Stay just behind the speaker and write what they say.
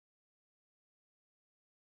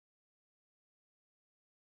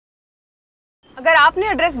अगर आपने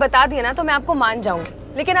एड्रेस बता दिया ना तो मैं आपको मान जाऊंगी,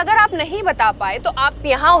 लेकिन अगर आप नहीं बता पाए तो आप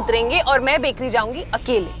यहाँ उतरेंगे और मैं बेकरी जाऊंगी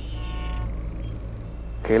अकेले।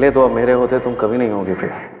 अकेले तो अब मेरे होते तुम कभी नहीं होगी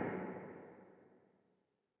प्रिया।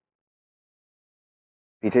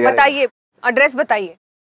 पीछे बताइए, एड्रेस बताइए।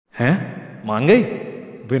 हैं? मान गई?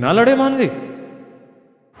 बिना लड़े मान गई?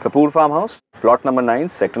 Kapoor farm house, plot number 9,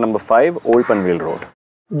 sector number 5, old Panvel road.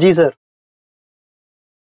 जी सर।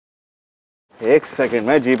 एक सेकंड,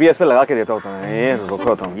 मैं जीपीएस पे लगा के देता हूँ तुम्हें। ये रुक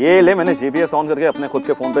रहा हूँ, ये ले, मैंने जीपीएस ऑन करके अपने खुद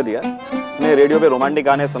के फोन पे दिया। मैं रेडियो पे रोमांटिक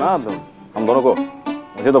गाने सुना हम दोनों को,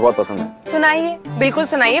 मुझे तो बहुत पसंद है। सुनाइए, बिल्कुल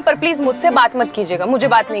सुनाइए, पर प्लीज मुझसे बात मत कीजिएगा, मुझे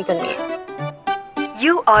बात नहीं करनी है।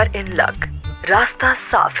 यू आर इन लक, रास्ता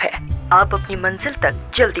साफ है, आप अपनी मंजिल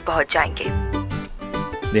तक जल्दी पहुंच जाएंगे।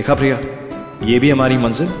 देखा प्रिया, ये भी हमारी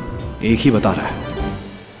मंजिल एक ही बता रहा है।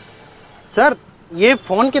 सर ये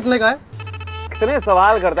फोन कितने का है? कितने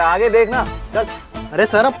सवाल करता है, आगे देखना चल। अरे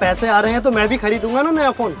सर अब पैसे आ रहे हैं तो मैं भी खरीदूंगा ना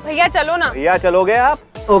नया फोन। भैया चलो ना। भैया चलोगे आप?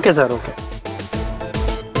 Okay sir, okay.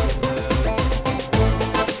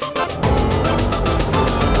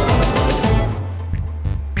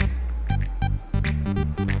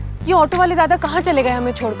 ये ऑटो वाले दादा कहाँ चले गए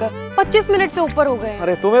हमें छोड़कर? 25 मिनट से ऊपर हो गए।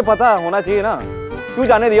 अरे तुम्हें पता होना चाहिए ना, क्यों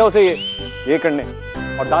जाने दिया उसे ये करने।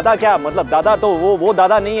 और दादा क्या मतलब, दादा तो वो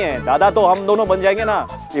दादा नहीं है, दादा तो हम दोनों बन जाएंगे ना।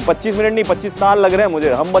 ये 25 मिनट नहीं 25 साल लग रहे हैं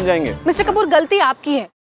मुझे, हम बन जाएंगे। मिस्टर कपूर गलती आपकी है,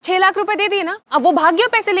 6 लाख रुपए दे दिए ना, अब वो भाग गया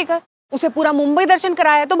पैसे लेकर। उसे पूरा मुंबई दर्शन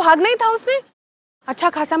कराया तो भागना ही था उसने। अच्छा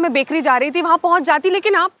खासा मैं बेकरी जा रही थी, वहाँ पहुँच जाती,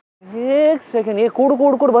 लेकिन आप। एक सेकंड, ये कुड़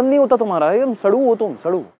बंद नहीं होता तुम्हारा, एकदम सड़ू हो तुम,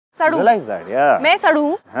 सड़ू। मैं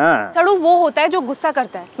सड़ू? हाँ। सड़ू वो होता है जो गुस्सा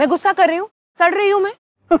करता है, मैं गुस्सा कर रही हूँ, सड़ रही हूँ मैं।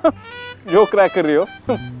 जो क्रैक कर रही हो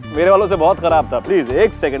मेरे वालों से बहुत खराब था। प्लीज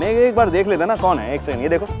एक सेकंड, एक बार देख लेते ना कौन है। एक सेकंड, ये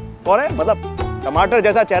देखो कौन है, मतलब टमाटर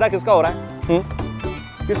जैसा चेहरा किसका हो रहा है?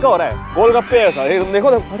 किसका हो रहा है? गोलगप्पे ऐसा, देखो।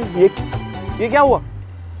 अरे ये क्या हुआ?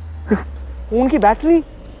 फोन की बैटरी,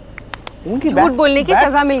 झूठ बोलने की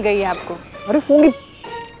सजा मिल गई है आपको। अरे फोन की,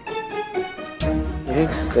 एक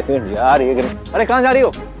सेकंड यार, अरे कहाँ जा रही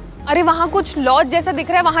हो? अरे वहाँ कुछ लॉज जैसा दिख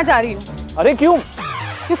रहा है, वहाँ जा रही हूँ। अरे क्यों?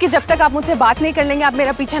 क्योंकि जब तक आप मुझसे बात नहीं कर लेंगे आप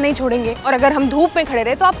मेरा पीछा नहीं छोड़ेंगे, और अगर हम धूप में खड़े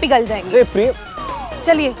रहे तो आप पिघल जाएंगे। अरे प्रिया,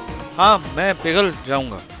 चलिए। हाँ मैं पिघल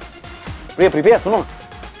जाऊंगा। प्रिया सुनो,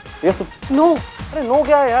 ये नो। अरे नो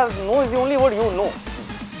क्या है यार, no is the only word, you know.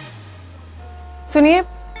 सुनिए,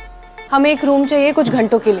 हमें एक रूम चाहिए कुछ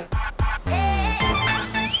घंटों के लिए।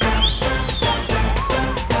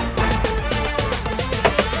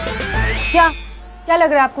 क्या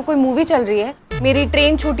लग रहा है आपको, कोई मूवी चल रही है? मेरी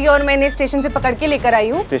ट्रेन छूटी और मैंने स्टेशन से पकड़ के लेकर आई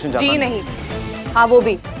हूँ। जी नहीं, हाँ वो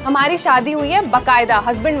भी, हमारी शादी हुई है बकायदा,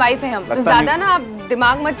 हस्बैंड वाइफ है हम। तो ज्यादा ना आप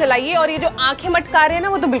दिमाग मत चलाइए, और ये जो आंखें मटका रहे हैं ना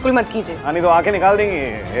वो तो बिल्कुल मत कीजिए। नहीं तो आंखें निकाल देंगे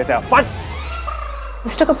ऐसे।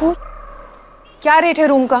 मिस्टर कपूर क्या रेट है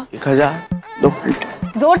रूम का? 1000 2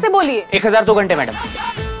 घंटे। जोर से बोलिए। 1000 2 घंटे मैडम।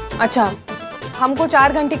 अच्छा, हमको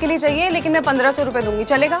 4 घंटे के लिए चाहिए, लेकिन मैं 1500 रुपए दूंगी,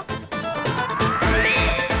 चलेगा?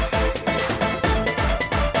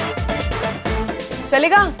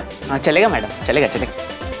 चलेगा? हाँ चलेगा मैडम, चलेगा।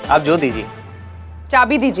 आप जो दीजिए।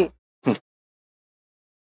 चाबी दीजिए।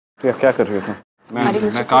 क्या कर रही हो तुम?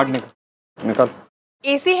 मैं कार्ड निकाल।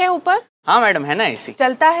 एसी है ऊपर? हाँ मैडम है ना एसी।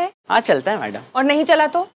 चलता है? हाँ चलता है मैडम। और नहीं चला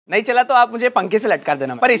तो? नहीं चला तो आप मुझे पंखे से लटका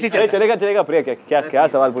देना, पर एसी चलेगा। प्रिया क्या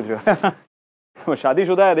सवाल पूछ रहे हो?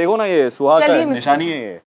 शादीशुदा है, देखो ना ये सुहाग का निशानी है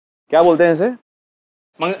ये। क्या बोलते हैं इसे?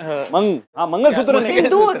 मंगलसूत्र नहीं,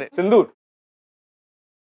 सिंदूर।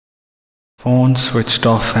 फोन स्विच्ड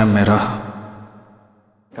ऑफ है मेरा।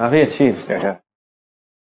 काफी अच्छी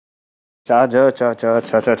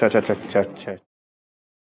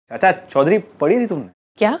चाचा चौधरी पढ़ी थी तुमने?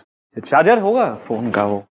 क्या? चार्जर होगा फोन का,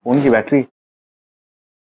 वो फोन की बैटरी।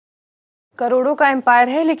 करोड़ों का एम्पायर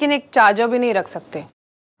है, लेकिन एक चार्जर भी नहीं रख सकते।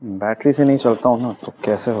 बैटरी से नहीं चलता हूँ ना, तो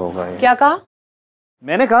कैसे होगा ये? क्या कहा?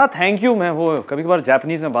 मैंने कहा थैंक यू। मैं वो कभी कभार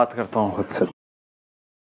जापानीज में बात करता हूँ खुद से।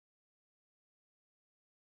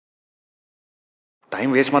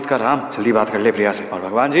 टाइम वेस्ट मत कर राम, जल्दी बात कर ले प्रिया से। और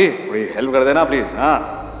भगवान जी थोड़ी हेल्प कर देना प्लीज।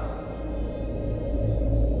 हाँ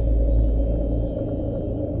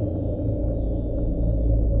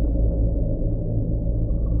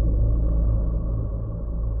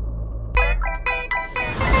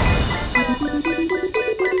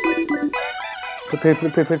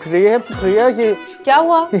प्रिया ये क्या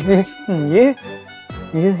हुआ? ये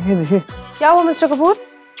क्या हुआ मिस्टर कपूर?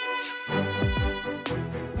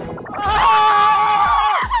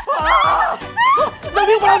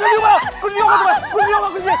 कुछ नहीं होगा।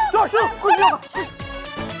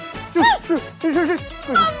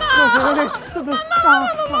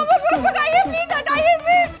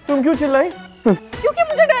 तुम क्यों चिल्लाई? क्योंकि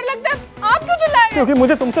मुझे डर लगता है। आप क्यों चिल्लाए? क्योंकि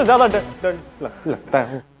मुझे तुमसे ज्यादा डर लगता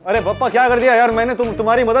है। अरे पापा क्या कर दिया यार मैंने,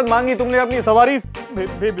 तुम्हारी मदद मांगी, तुमने अपनी सवारी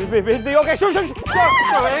भेज दी। ओके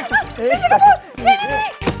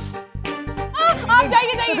आप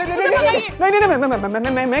जाइए नहीं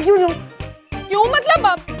मैं क्यों जाऊँ? क्यों मतलब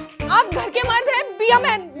आप घर के मर्द हैं, बिया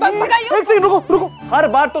मैन, भगाइए। एक सेकंड रुको। हर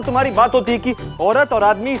बार तो तुम्हारी बात होती है कि औरत और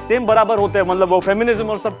आदमी सेम बराबर होते हैं, मतलब वो फेमिनिज्म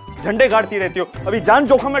और सब झंडे गाड़ती रहती हो। अभी जान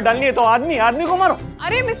जोखिम में डालनी है तो आदमी को मारो।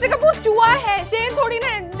 अरे मिस्टर कपूर, चूहा है, शेर थोड़ी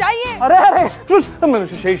ना, जाइए। अरे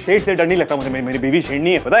शेर से डर नहीं लगता मुझे, मेरी बीवी शेर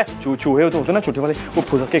नहीं है, पता है। चूहे तो होते ना छोटे वाले, वो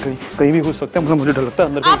फुसक के कहीं भी घुस सकते हैं, मतलब मुझे डर लगता है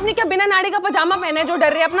अंदर। आपने क्या बिना नाड़ी का पजामा पहना है जो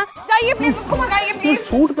डर रहे? अपना जाइए प्लीज, उसको भगाइए प्लीज।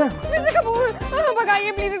 सूट पे मिस्टर कपूर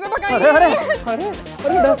भगाइए प्लीज, इसे भगाइए।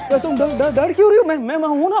 अरे तुम डर क्यों रही हो? मैं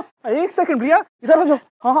हूं ना। एक सेकंड प्रिया, इधर आ जाओ।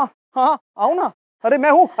 हाँ आओ ना। अरे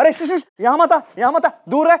मैं हूँ। अरे यहाँ मत आ,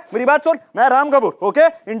 दूर है, मेरी बात सुन। मैं Ram Kapoor, okay,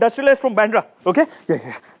 industrialist from Bandra, okay.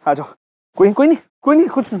 आ जाओ। कोई नहीं,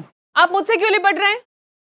 कुछ नहीं। आप मुझसे क्यों लिपट रहे हैं?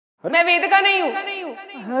 मैं वेदिका नहीं हूँ।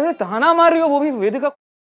 अरे ताना मार रही हो, वो भी वेदिका।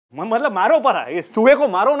 मतलब मारो पर इस चूहे को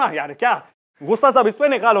मारो ना यार, क्या गुस्सा सब इस पे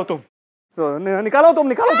निकालो तुम। तो निकालो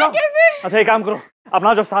जाओ। अच्छा एक काम करो,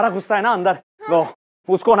 अपना जो सारा गुस्सा है ना अंदर, वो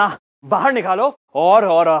उसको ना बाहर निकालो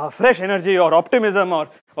और फ्रेश एनर्जी और ऑप्टिमिज्म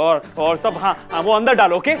और सब हाँ वो अंदर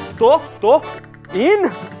डालो। ओके तो इन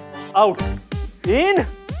आउट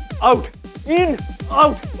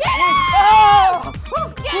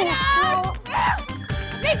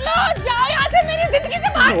निकलो, जाओ यहाँ से, मेरी जिंदगी से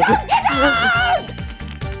बाहर जाओ।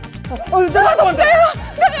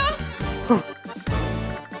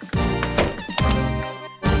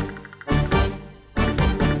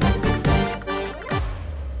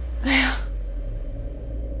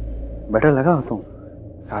 बेटर लगा तुम?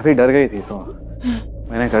 काफी डर गई थी तो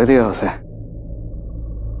मैंने कर दिया उसे।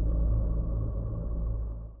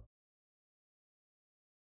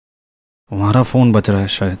 तुम्हारा फोन बज रहा है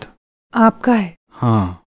शायद। आपका है?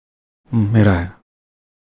 हाँ मेरा है।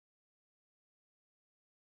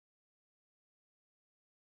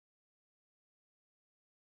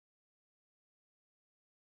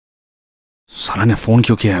 साला ने फोन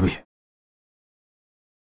क्यों किया अभी?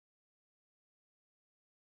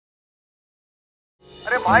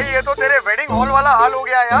 अरे भाई ये तो तेरे वेडिंग हॉल वाला हाल हो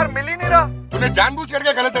गया यार, मिल ही नहीं रहा। तूने जानबूझ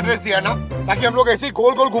करके गलत एड्रेस दिया ना, ताकि हम लोग ऐसे ही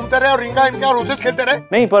गोल गोल घूमते रहे और रिंगा इनका और रोजेस खेलते रहे।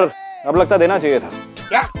 नहीं पर अब लगता देना चाहिए था।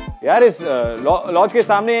 क्या यार, इस लॉज के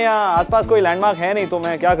सामने या आसपास कोई लैंडमार्क है नहीं तो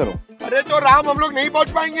मैं क्या करूं? अरे तो राम हम लोग नहीं पहुंच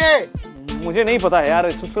पाएंगे। मुझे नहीं पता है यार,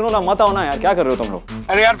 सुनो ना, मत आओ ना यार, क्या कर रहे हो तुम लोग?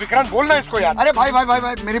 अरे यार विक्रांत बोलना इसको यार। अरे भाई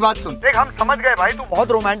मेरी बात सुन। देख हम समझ गए भाई, तू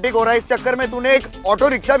बहुत रोमांटिक हो रहा है, इस चक्कर में तूने एक ऑटो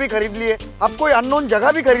रिक्शा भी खरीद लिए, अब कोई अननोन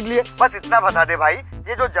जगह भी खरीद लिए। बस इतना बता दे भाई,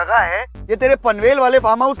 ये जो जगह है ये तेरे पनवेल वाले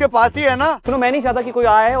फार्म हाउस के पास ही है ना? सुनो, मैं नहीं चाहता कि कोई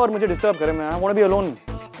आए और मुझे डिस्टर्ब करे, मैं वांट टू बी अलोन।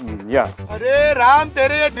 या अरे राम,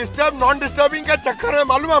 तेरे ये डिस्टर्ब नॉन डिस्टर्बिंग के चक्कर में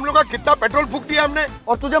मालूम है हम लोग का कितना पेट्रोल फूक दिया हमने?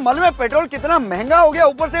 और तुझे मालूम है पेट्रोल कितना महंगा हो गया,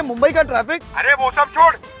 ऊपर से मुंबई का ट्रैफिक। अरे वो सब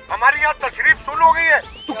छोड़, हमारी यहाँ तशरीफ सुन हो गई है।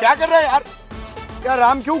 तू क्या कर रहा है यार? क्या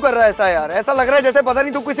राम क्यों कर रहा है ऐसा यार? ऐसा लग रहा है जैसे पता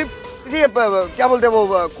नहीं तू किसी क्या बोलते हैं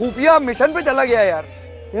वो खुफिया मिशन पे चला गया यार।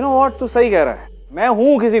 यू नो व्हाट, तू सही कह रहा है, मैं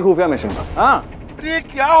हूँ किसी खुफिया मिशन पर। हाँ अरे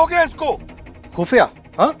क्या हो गया इसको? खुफिया?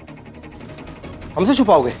 हाँ, हमसे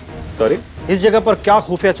छुपाओगे? सॉरी, इस जगह पर क्या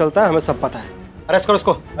खुफिया चलता है हमें सब पता है। अरेस्ट करो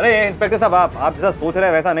इसको। अरे इंस्पेक्टर साहब, आप जैसा सोच रहे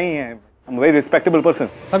हैं वैसा नहीं है। I'm a very respectable person।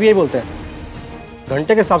 सब यही बोलते हैं।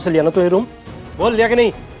 घंटे के हिसाब से लिया ना तो ये रूम? बोल लिया कि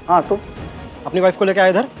नहीं? हाँ तो अपनी वाइफ को लेके आया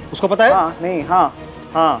इधर, उसको पता है? हाँ नहीं, हाँ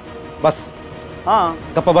बस हाँ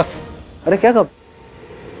गप्पा बस। अरे क्या कब?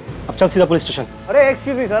 अब चल सीधा पुलिस स्टेशन। अरे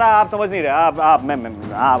एक्सक्यूज मी सर, आप समझ नहीं रहे। आप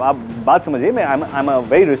बात समझिए। मैं I am a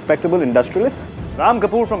very respectable industrialist, Ram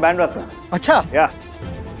Kapoor from Bandra sir. अच्छा, या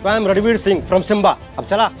तो I am Ranveer Singh from Simba. अब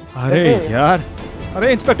चला। अरे यार,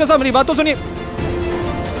 अरे इंस्पेक्टर साहब मेरी बात तो सुनिए।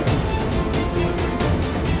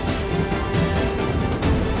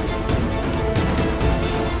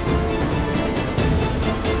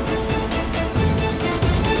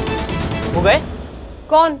 हो गए?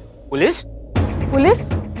 कौन? पुलिस? पुलिस?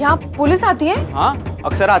 यहाँ पुलिस आती है? हाँ,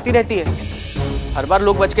 अक्सर आती रहती है। हर बार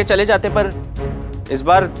लोग बच के चले जाते, पर इस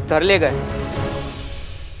बार धर ले गए।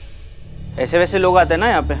 ऐसे वैसे लोग आते हैं ना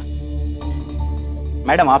यहाँ पे।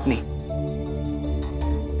 मैडम आप नहीं।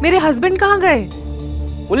 मेरे हस्बैंड कहाँ गए?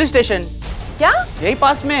 Police station. क्या? यही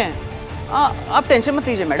पास में है। आप टेंशन मत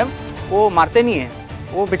लीजिए मैडम, वो मारते नहीं है,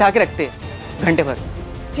 वो बिठा के रखते हैं घंटे भर।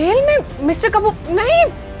 जेल में? मिस्टर कपूर नहीं।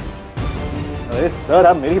 अरे सर,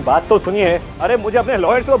 आप मेरी बात तो सुनिए। अरे मुझे अपने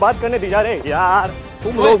लॉयर से बात करने दीजिए। अरे यार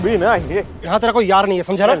तुम लोग भी ना, ये यहाँ तेरा कोई यार नहीं है,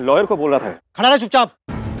 समझा ना? लॉयर को बोल रहा था। खड़ा रह चुपचाप।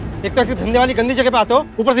 एक तो ऐसी धंधे वाली गंदी जगह पे आते हो,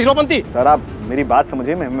 ऊपर से हीरोपंती। सर आप मेरी बात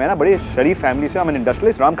समझिए, मैं ना बड़ी शरीफ फैमिली से, मैं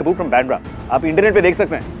इंडस्ट्रियलिस्ट राम कपूर फ्रॉम बांद्रा। आप इंटरनेट पे देख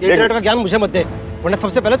सकते हैं। इंटरनेट का ज्ञान मुझे मत दे, वरना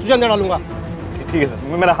सबसे पहले तुझे अंदर डालूंगा। ठीक है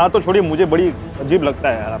सर, मेरा हाथ तो छोड़िए, मुझे बड़ी अजीब लगता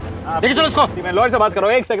है यार। आप देखिए चलो इसको। मैं लॉयर से बात कर रहा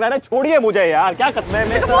हूँ, एक सेकंड। छोड़िए मुझे यार, क्या करते हैं?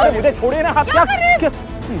 मुझे छोड़िए ना, आप क्या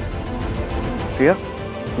प्रिया,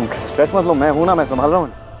 स्ट्रेस मत लो, मैं हूं ना, मैं संभाल रहा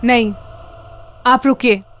हूँ। नहीं, आप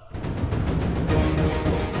रुकिए।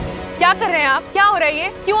 क्या कर रहे हैं आप? क्या हो रहा है ये?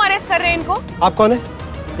 क्यों अरेस्ट कर रहे हैं इनको? आप कौन है?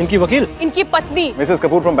 इनकी वकील? इनकी पत्नी मिसेस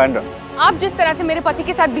कपूर फ्रॉम बांद्रा। आप जिस तरह से मेरे पति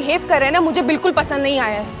के साथ बिहेव कर रहे हैं ना, मुझे बिल्कुल पसंद नहीं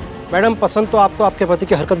आया है। मैडम पसंद तो आपको आपके पति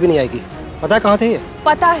की हरकत भी नहीं आएगी। पता है कहाँ थे ये?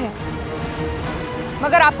 पता है,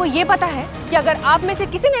 मगर आपको ये पता है कि अगर आप में से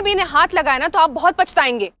किसी ने भी इन्हें हाथ लगाया ना तो आप बहुत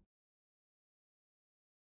पछताएंगे।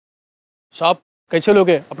 साहब कैसे लोग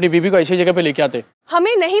अपनी बीबी को ऐसी जगह पे लेके आते?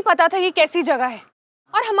 हमें नहीं पता था ये कैसी जगह है,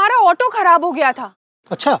 और हमारा ऑटो खराब हो गया था।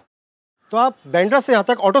 अच्छा, तो आप बांद्रा से यहाँ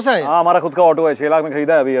तक ऑटो से आए? हाँ, हमारा खुद का ऑटो है, 6 लाख में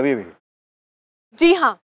खरीदा है अभी अभी। जी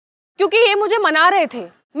हाँ, क्योंकि ये मुझे मना रहे थे,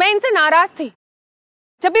 मैं इनसे नाराज थी।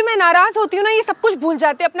 जब भी मैं नाराज होती हूँ ना, ये सब कुछ भूल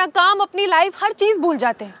जाते हैं, अपना काम, अपनी लाइफ, हर चीज भूल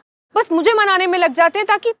जाते हैं। बस मुझे मनाने में लग जाते हैं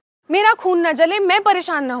ताकि मेरा खून न जले, मैं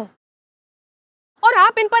परेशान ना हूँ। और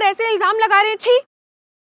आप इन पर ऐसे इल्जाम लगा रहे हैं। छी!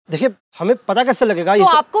 देखिए, हमें पता कैसे लगेगा? तो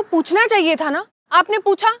आपको पूछना चाहिए था ना, आपने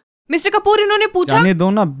पूछा? मिस्टर कपूर, इन्होंने पूछा? जाने दो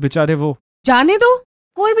ना बेचारे, वो जाने दो।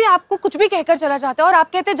 कोई भी आपको कुछ भी कहकर चला जाता है और आप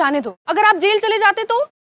कहते जाने दो। अगर आप जेल चले जाते तो?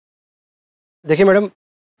 देखिए मैडम,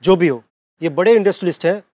 जो भी हो, ये बड़े इंडस्ट्रियलिस्ट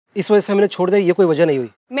है, इस वजह से हमने छोड़ दिया, ये कोई वजह नहीं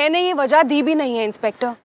हुई। मैंने ये वजह दी भी नहीं है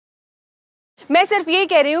इंस्पेक्टर। मैं सिर्फ ये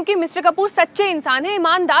कह रही हूँ कि मिस्टर कपूर सच्चे इंसान है,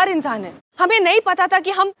 ईमानदार इंसान है। हमें नहीं पता था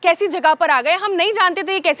कि हम कैसी जगह पर आ गए, हम नहीं जानते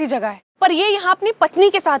थे ये कैसी जगह है। पर ये यहाँ अपनी पत्नी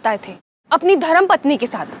के साथ आए थे, अपनी धर्म पत्नी के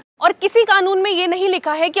साथ, और किसी कानून में ये नहीं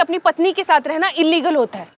लिखा है कि अपनी पत्नी के साथ रहना इलीगल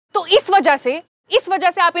होता है। तो इस वजह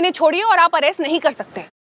से आप इन्हें छोड़िए और आप अरेस्ट नहीं कर सकते।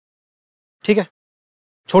 ठीक है,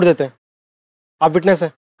 छोड़ देते हैं। आप विटनेस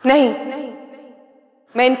हैं? नहीं,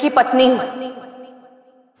 मैं इनकी पत्नी हूँ।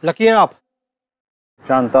 लकी हैं आप?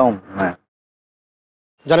 जानता हूँ मैं।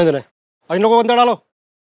 जाने दो, और इन लोगों को अंदर डालो।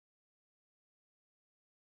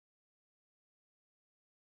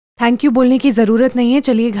 थैंक यू बोलने की जरूरत नहीं है,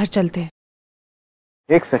 चलिए घर चलते हैं।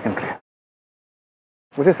 एक सेकंड प्रिया,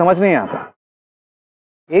 मुझे समझ नहीं आता।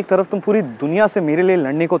 एक तरफ तुम पूरी दुनिया से मेरे लिए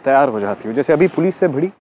लड़ने को तैयार हो जाती हो, जैसे अभी पुलिस से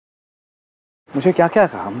भिड़ी, मुझे क्या क्या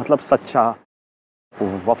कहा, मतलब सच्चा,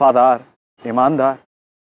 वफादार, ईमानदार,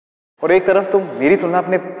 और एक तरफ तुम मेरी तुलना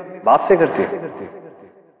अपने बाप से करती हो।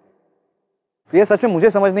 ये सच में मुझे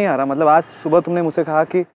समझ नहीं आ रहा। मतलब आज सुबह तुमने मुझसे कहा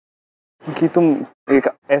कि तुम एक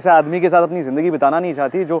ऐसे आदमी के साथ अपनी जिंदगी बिताना नहीं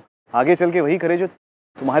चाहती जो आगे चल के वही करे जो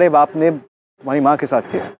तुम्हारे बाप ने तुम्हारी माँ के साथ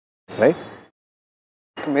किया, राइट?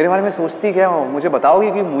 तो मेरे बारे में सोचती क्या हो, मुझे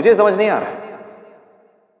बताओगी कि मुझे समझ नहीं आ रहा।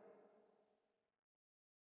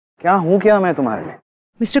 क्या हूं क्या मैं तुम्हारे लिए?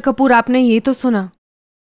 मिस्टर कपूर, आपने ये तो सुना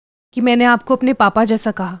कि मैंने आपको अपने पापा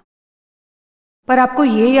जैसा कहा, पर आपको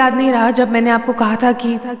ये याद नहीं रहा जब मैंने आपको कहा था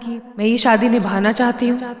कि मैं ये शादी निभाना चाहती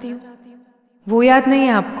हूँ। वो याद नहीं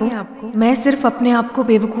है आपको? मैं सिर्फ अपने आप को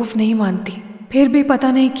बेवकूफ नहीं मानती, फिर भी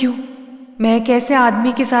पता नहीं क्यों मैं एक ऐसे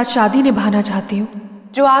आदमी के साथ शादी निभाना चाहती हूँ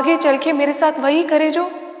जो आगे चल के मेरे साथ वही करे जो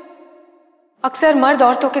अक्सर मर्द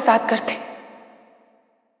औरतों के साथ करते।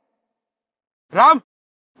 राम,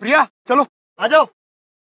 प्रिया, चलो आ जाओ।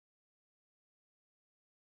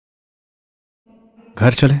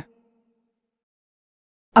 घर चले?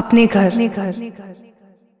 अपने घर।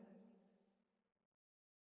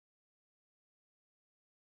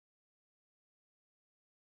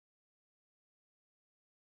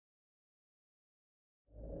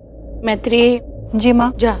 मैत्री। जी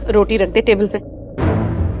माँ। जा रोटी रख दे टेबल पे।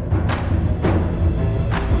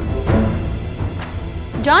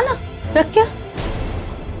 जा ना, रख। क्या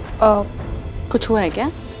कुछ हुआ है क्या?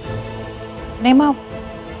 नहीं माँ,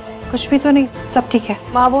 कुछ भी तो नहीं, सब ठीक है।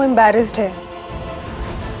 माँ वो एम्बैरेस्ड है,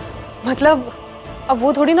 मतलब अब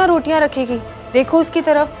वो थोड़ी ना रोटियां रखेगी। देखो उसकी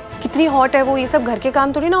तरफ कितनी हॉट है वो, ये सब घर के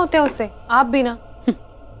काम थोड़ी ना होते हैं उससे। आप भी ना।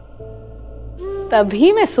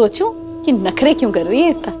 तभी मैं सोचूं कि नखरे क्यों कर रही है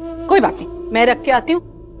इतना। कोई बात नहीं, मैं रख के आती हूँ।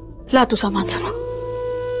 ला तू सामान सुनो।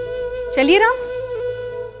 चलिए राम।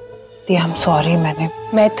 I'm sorry,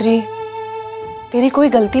 मैत्री, तेरी कोई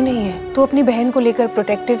गलती नहीं है। तू अपनी बहन को लेकर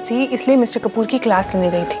प्रोटेक्टिव थी, इसलिए मिस्टर कपूर की क्लास लेने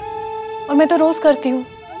गई थी, और मैं तो रोज करती हूँ।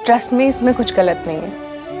 ट्रस्ट में, इसमें कुछ गलत नहीं है।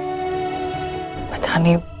 पता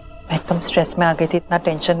नहीं, मैं एकदम स्ट्रेस में आ गई थी, इतना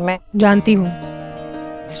टेंशन में। जानती हूँ,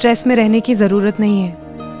 स्ट्रेस में रहने की जरूरत नहीं है,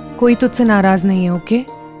 कोई तुझसे नाराज नहीं है। ओके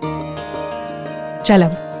चल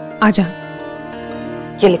अब आजा।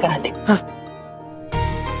 ये लेकर आती हूँ। हाँ।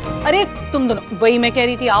 अरे तुम दोनों, वही मैं कह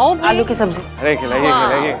रही थी, आओ। आलू की सब्जी। अरे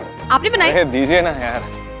खिलाइए। आपने बनाई? दीजिए ना यार।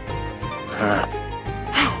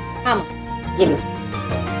 हाँ ये लो।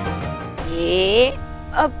 ये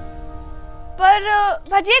पर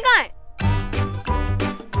भजिए कहाँ है?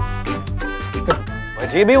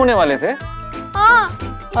 भजिए भी होने वाले थे? हाँ।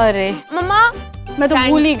 अरे मम्मा मैं तो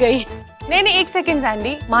भूल ही गई। नहीं नहीं, एक सेकंड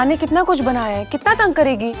सैंडी, माँ ने कितना कुछ बनाया है, कितना तंग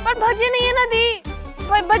करेगी। पर भजिए नहीं है ना दी,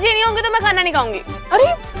 भजिए नहीं होंगे तो मैं खाना नहीं खाऊंगी। अरे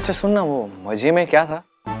अच्छा सुन ना, वो भजिए में क्या था?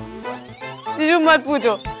 जीजू मत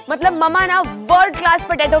पूछो, मतलब मम्मा ना वर्ल्ड क्लास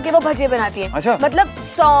पोटैटो के वो भजिए बनाती है। अच्छा। मतलब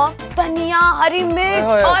सौंफ, धनिया, हरी मिर्च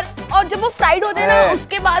और जब वो फ्राइड होते हैं ना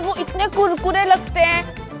उसके बाद वो इतने कुरकुरे लगते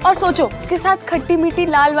हैं। और सोचो उसके साथ खट्टी मीठी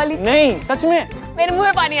लाल वाली। नहीं सच में मेरे मुंह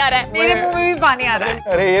में पानी आ रहा है, मेरे मुंह में भी पानी आ रहा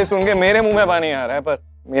है। अरे ये सुन के मेरे मुंह में पानी आ रहा है, पर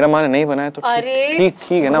मेरा माँ ने नहीं बनाया तो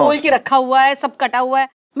ठीक है ना। खोल के रखा हुआ है, सब कटा हुआ है,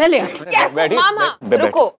 मैं ले आती हूँ। मामा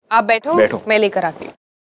रुको, आप बैठो, मैं लेकर आती हूँ।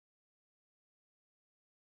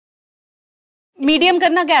 मीडियम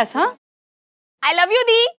करना गैस। हाँ, I love you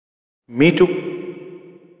the. Me to.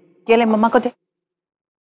 ये ले मम्मा को दे।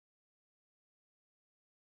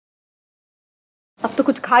 अब तो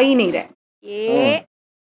कुछ खा ही नहीं रहे। ये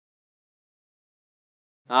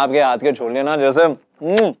आपके हाथ के छोले ना जैसे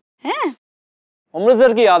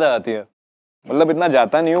अमृतसर की याद आ जाती है। मतलब इतना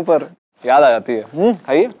जाता नहीं हूँ पर याद आ जाती है।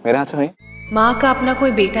 खाइए मेरे हाथ से खाइए। माँ का अपना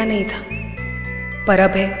कोई बेटा नहीं था, पर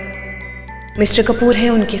अब है। मिस्टर कपूर है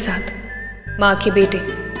उनके साथ, माँ के बेटे,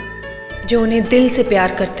 जो उन्हें दिल से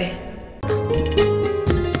प्यार करते हैं।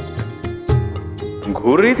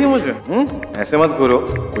 घूर रही थी मुझे? ऐसे मत घूरो,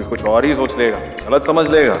 कोई कुछ और ही सोच लेगा, गलत समझ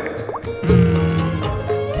लेगा।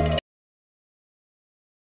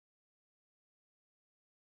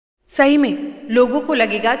 सही में लोगों को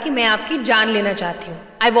लगेगा कि मैं आपकी जान लेना चाहती हूँ।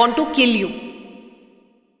 I want to kill you.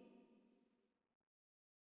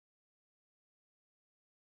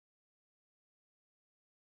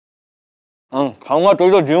 खाऊंगा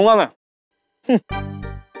तो जीऊंगा मैं।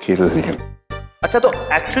 Kill you. अच्छा तो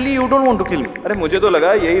actually you don't want to kill मी? अरे मुझे तो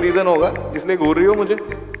लगा यही रीजन होगा इसलिए घूर रही हो मुझे,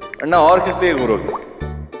 वरना और किस लिए घूरोगी?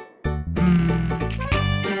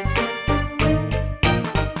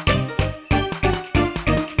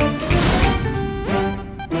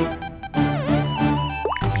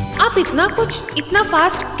 आप इतना कुछ इतना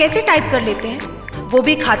फास्ट कैसे टाइप कर लेते हैं, वो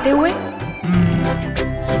भी खाते हुए?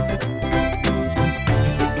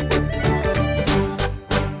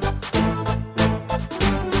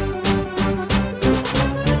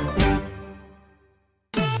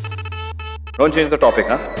 Don't change the topic.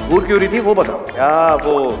 हाँ, घूर क्यों रही थी वो बताओ। क्या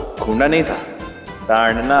वो घूरना नहीं था,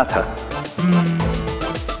 ताड़ना था?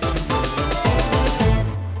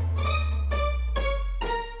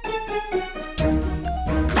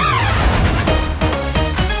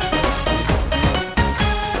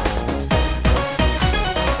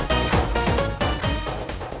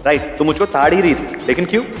 राइट, तो मुझको ताड़ ही रही थी, लेकिन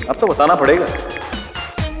क्यों अब तो बताना पड़ेगा।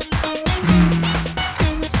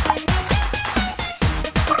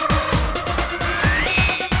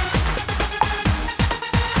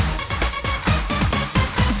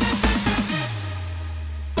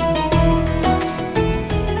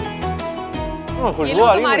 ये लो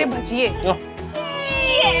तुम्हारे भजिए। इधर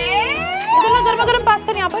ना गर्मा गर्म पास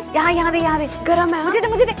कर। यहाँ पर, यहाँ दे गरम है।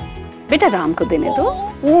 मुझे दे बेटा, राम को देने दो।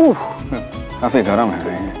 काफी गर्म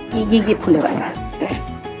है। ये फूले वाला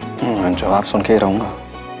है। जवाब सुन के ही रहूंगा।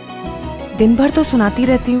 दिन भर तो सुनाती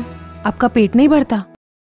रहती हूँ, आपका पेट नहीं भरता।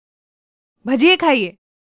 भजिए खाइए,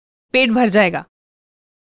 पेट भर जाएगा।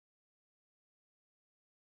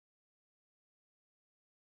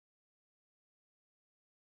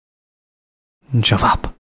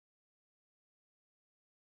 जवाब।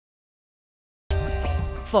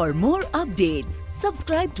 For more updates,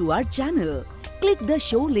 subscribe to our channel, click the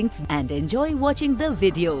show links and enjoy watching the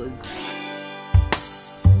videos.